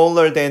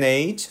smaller than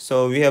H,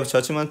 so we have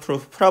judgment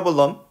proof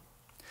problem.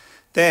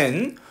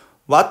 Then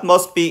what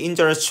must be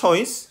injurer's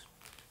choice?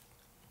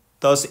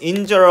 Does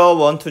injurer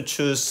want to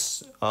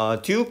choose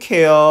due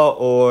care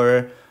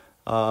or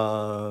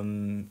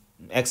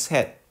X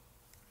hat?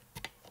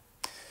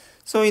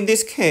 So in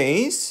this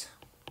case,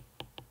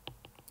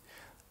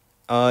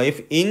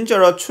 if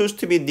injurer choose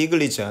to be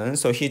negligent,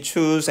 so he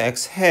choose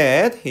X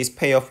hat, his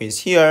payoff is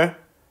here.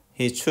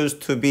 He choose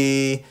to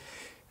be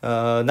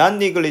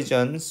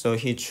non-negligent, so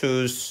he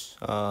choose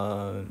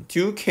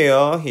due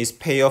care, his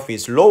payoff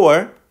is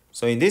lower.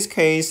 So in this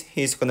case,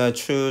 he's gonna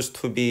choose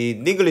to be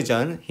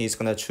negligent, he's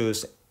gonna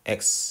choose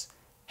X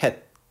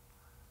hat.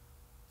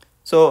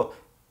 So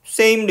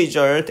same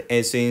result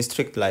as in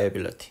strict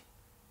liability.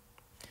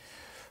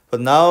 But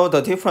now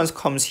the difference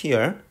comes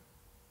here.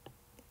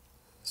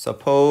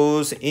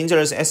 Suppose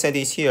injurious asset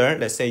is here,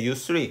 let's say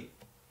U3.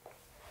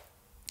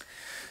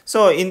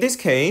 So in this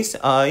case,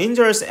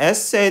 injurious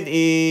asset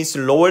is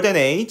lower than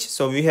H,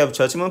 so we have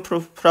judgment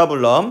proof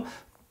problem,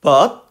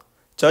 but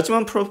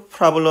judgment proof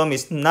problem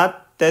is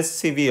not that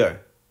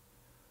severe.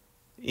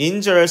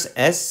 Injurious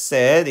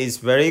asset is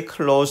very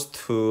close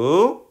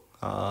to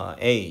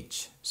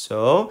H.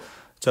 So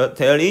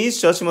there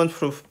is judgment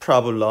proof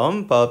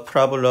problem, but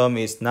problem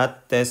is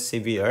not that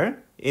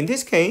severe. In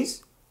this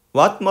case,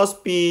 what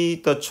must be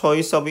the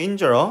choice of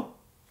injurer?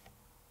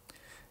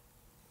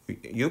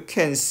 You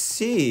can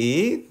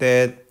see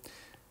that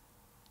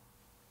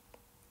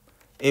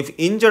if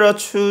injurer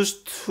choose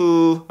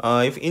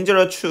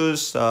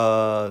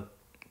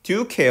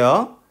due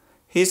care,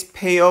 his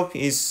payoff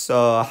is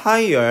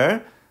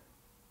higher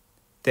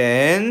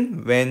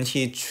than when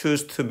he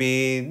choose to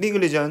be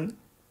negligent.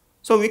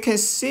 So we can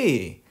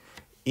see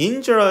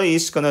injurer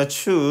is gonna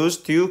choose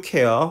due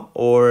care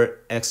or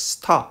X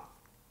star,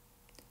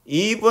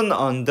 even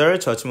under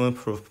judgment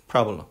proof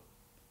problem.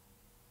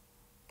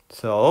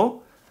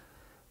 So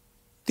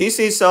this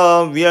is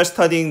we are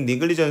studying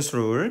negligence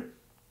rule,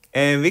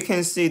 and we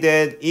can see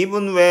that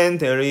even when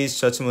there is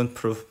judgment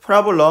proof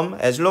problem,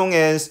 as long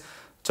as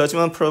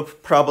judgment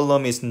proof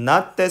problem is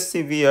not that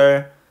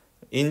severe,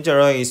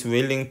 injurer is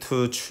willing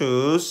to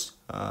choose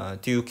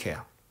due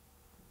care.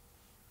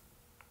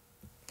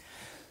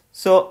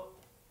 So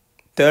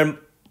there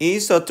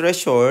is a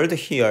threshold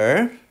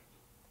here.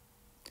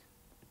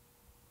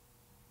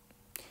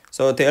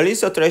 So there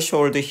is a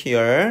threshold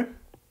here.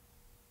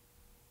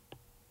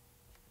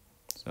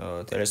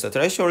 So there is a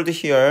threshold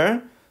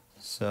here.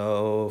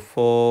 So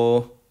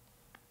for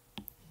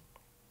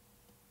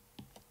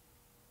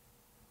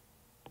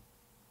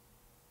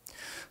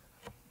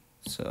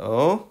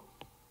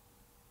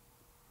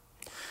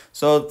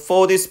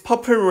this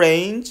purple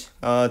range,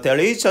 there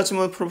is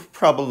judgment proof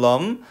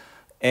problem,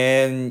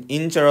 and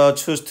injurer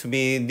choose to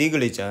be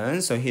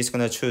negligent, so he's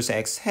gonna choose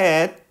X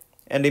hat.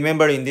 And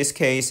remember, in this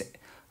case,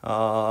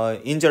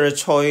 injurer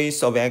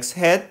choice of X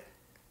hat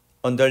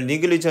under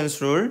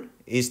negligence rule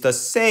is the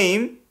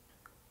same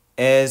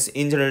as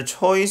injurer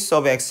choice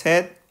of X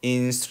hat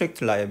in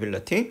strict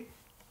liability.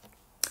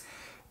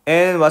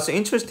 And what's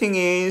interesting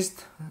is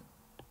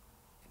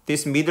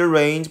this middle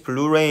range,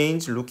 blue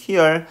range, look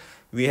here,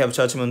 we have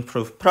judgment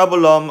proof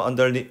problem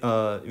under the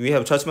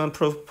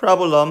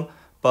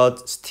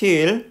but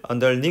still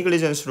under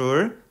negligence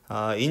rule,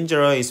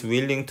 injurer is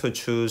willing to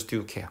choose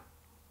due care.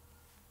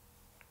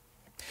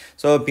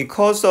 So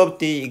because of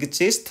the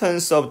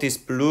existence of this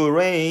blue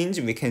range,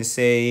 we can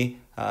say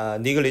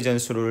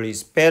negligence rule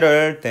is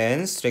better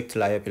than strict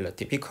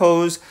liability,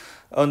 because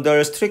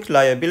under strict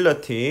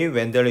liability,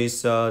 when there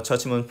is a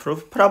judgment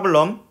proof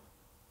problem,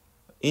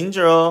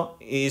 injurer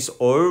is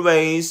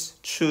always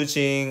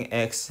choosing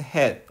X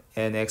hat,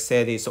 and X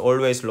hat is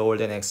always lower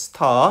than X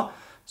star.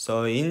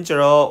 So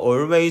injurer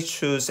always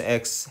choose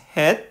X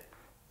hat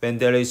when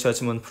there is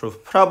judgment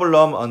proof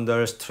problem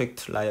under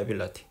strict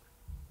liability.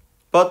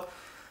 But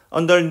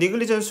under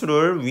negligence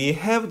rule, we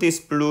have this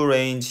blue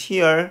range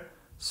here.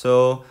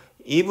 So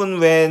even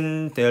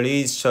when there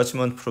is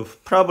judgment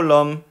proof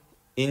problem,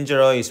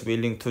 injurer is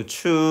willing to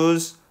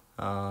choose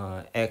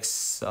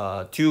X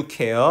due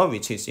care,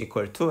 which is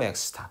equal to X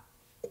star.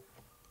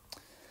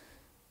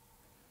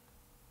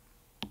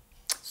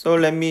 So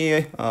let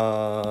me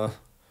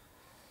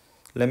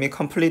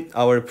complete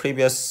our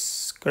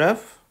previous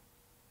graph.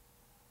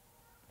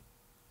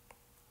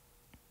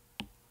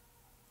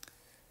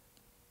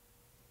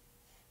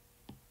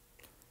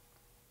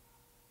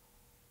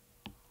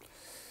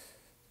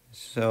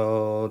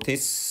 So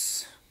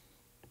this,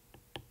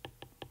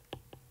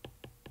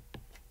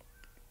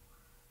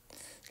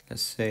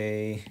 let's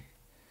say,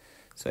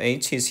 so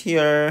H is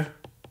here.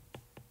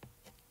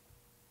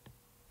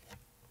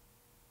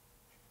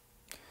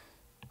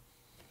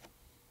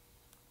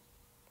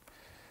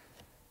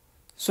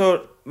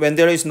 So when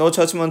there is no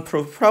judgment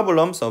proof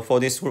problem, so for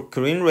this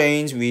green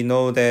range, we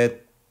know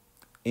that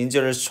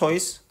injurer's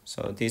choice.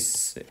 So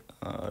this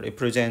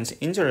represents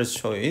injurer's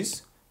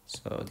choice.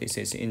 So this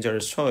is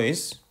injurer's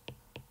choice.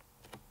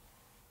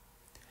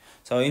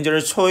 So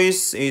injurer's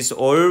choice is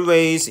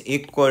always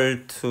equal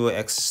to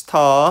X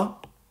star.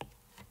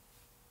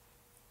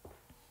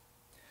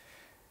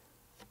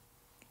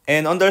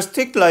 And under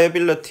strict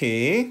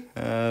liability,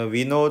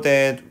 we know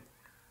that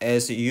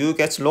as U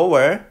gets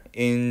lower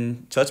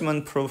in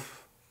judgment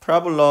proof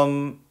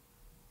problem,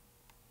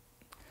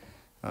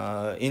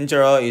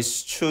 injurer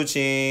is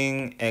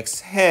choosing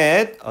X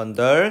hat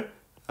under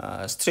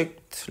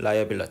strict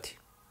liability.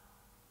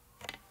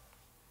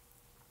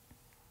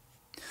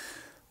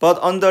 But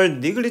under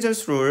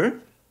negligence rule,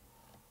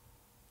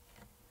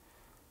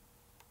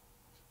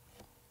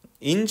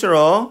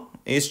 injurer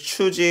is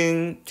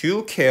choosing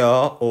due care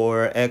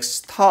or X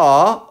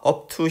star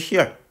up to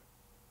here.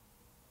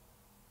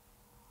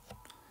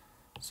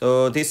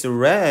 So this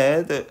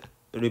red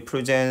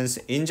represents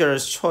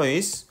injurer's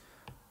choice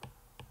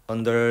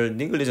under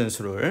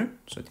negligence rule.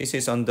 So this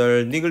is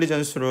under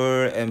negligence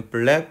rule, and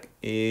black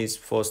is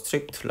for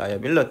strict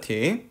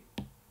liability.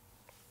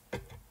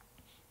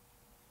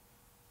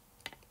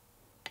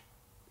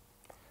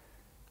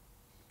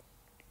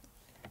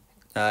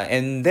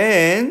 And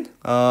then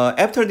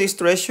after this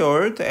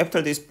threshold,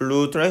 after this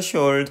blue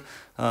threshold,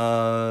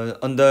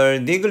 under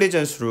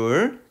negligence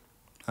rule,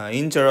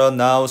 injurer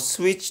now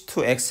switch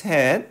to X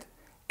hat,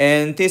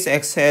 and this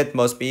X hat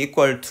must be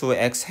equal to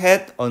X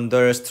hat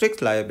under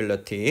strict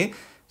liability.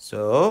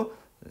 So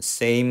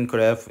same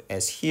graph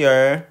as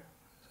here.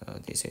 So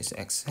this is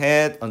X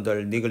hat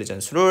under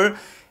negligence rule,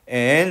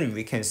 and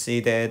we can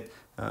see that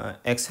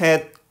X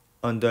hat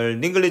under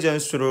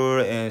negligence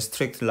rule and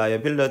strict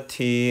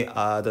liability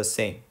are the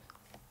same.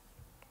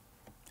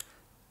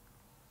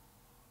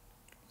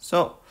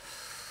 So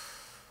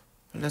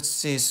let's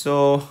see.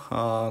 So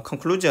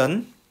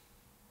conclusion.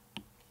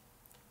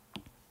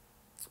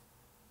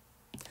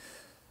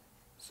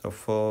 So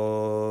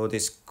for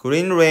this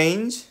green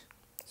range,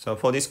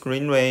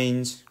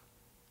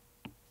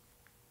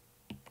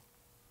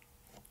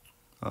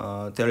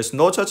 there is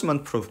no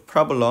judgment proof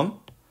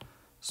problem.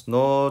 There's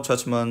no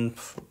judgment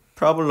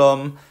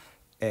problem,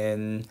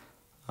 and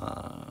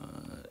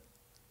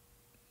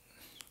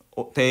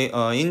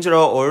injurer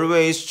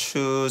always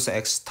choose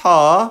X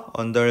star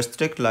under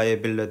strict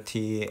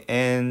liability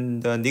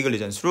and the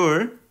negligence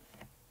rule.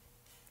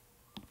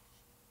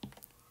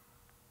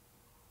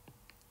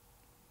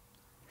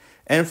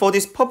 And for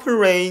this purple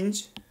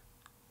range,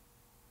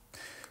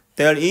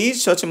 there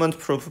is judgment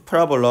proof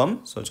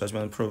problem. So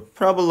judgment proof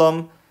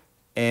problem,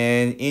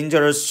 and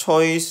injurer's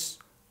choice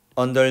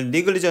under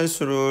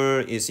negligence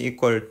rule is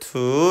equal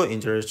to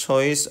injurer's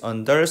choice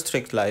under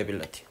strict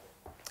liability.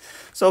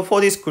 So for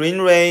this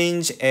green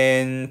range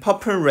and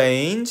purple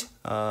range,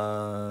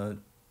 the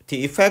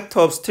effect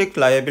of strict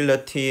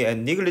liability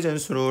and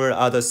negligence rule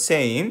are the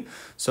same.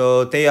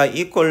 So they are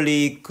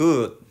equally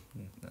good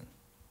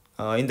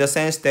in the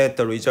sense that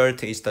the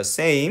result is the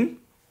same.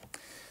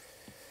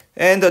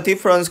 And the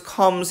difference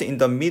comes in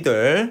the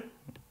middle.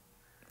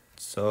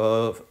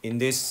 So in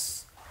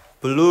this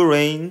blue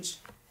range,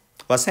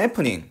 what's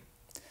happening?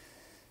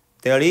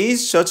 There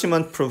is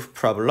judgment proof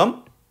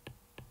problem.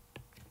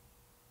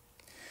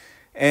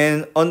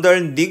 And under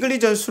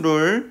negligence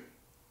rule,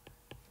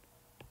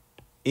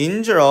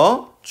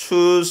 injurer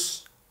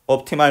choose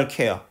optimal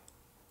care.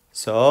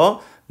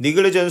 So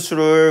negligence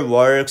rule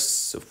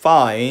works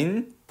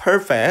fine,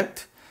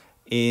 perfect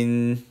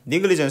in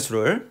negligence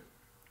rule.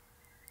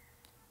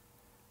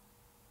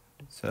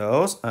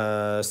 So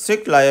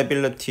strict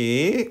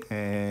liability,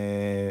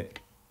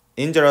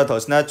 injurer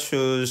does not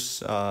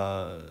choose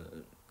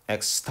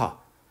X star.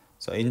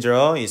 So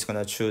injurer is going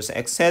to choose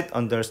X hat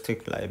under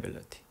strict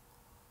liability.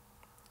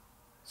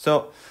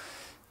 So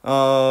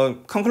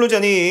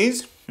conclusion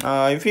is,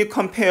 if we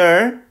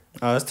compare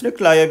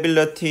strict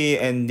liability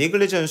and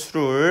negligence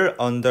rule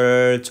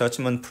under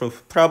judgment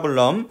proof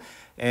problem,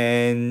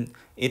 and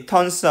it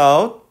turns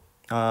out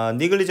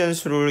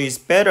negligence rule is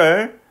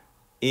better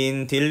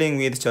in dealing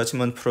with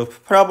judgment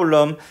proof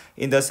problem,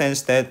 in the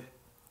sense that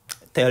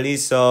there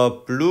is a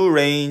blue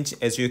range,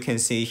 as you can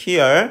see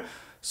here.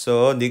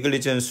 So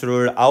negligence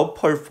rule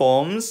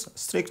outperforms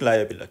strict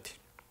liability.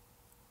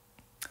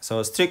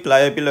 So strict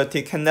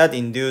liability cannot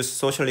induce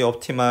socially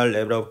optimal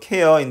level of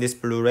care in this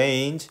blue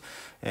range,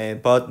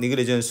 but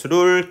negligence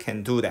rule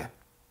can do that.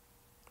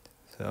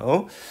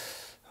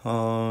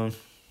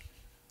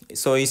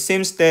 So it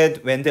seems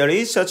that when there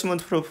is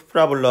judgment proof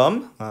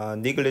problem,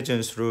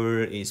 negligence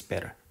rule is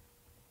better.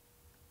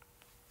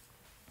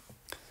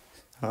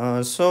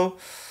 So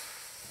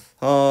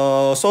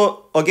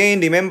again,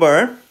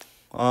 remember,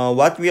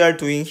 what we are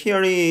doing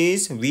here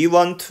is we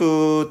want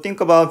to think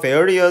about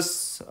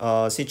various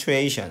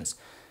situations.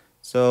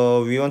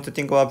 So we want to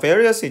think about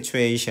various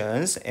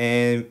situations,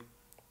 and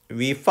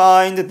we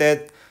find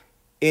that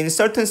in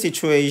certain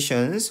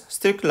situations,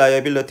 strict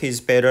liability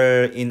is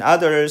better, in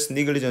others,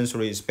 negligence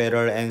rule is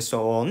better, and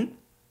so on.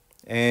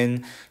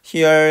 And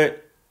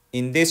here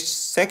in this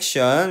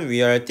section,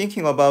 we are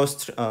thinking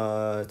about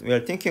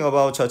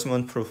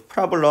judgment proof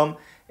problem,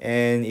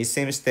 and it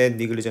seems that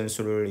negligence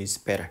rule is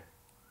better.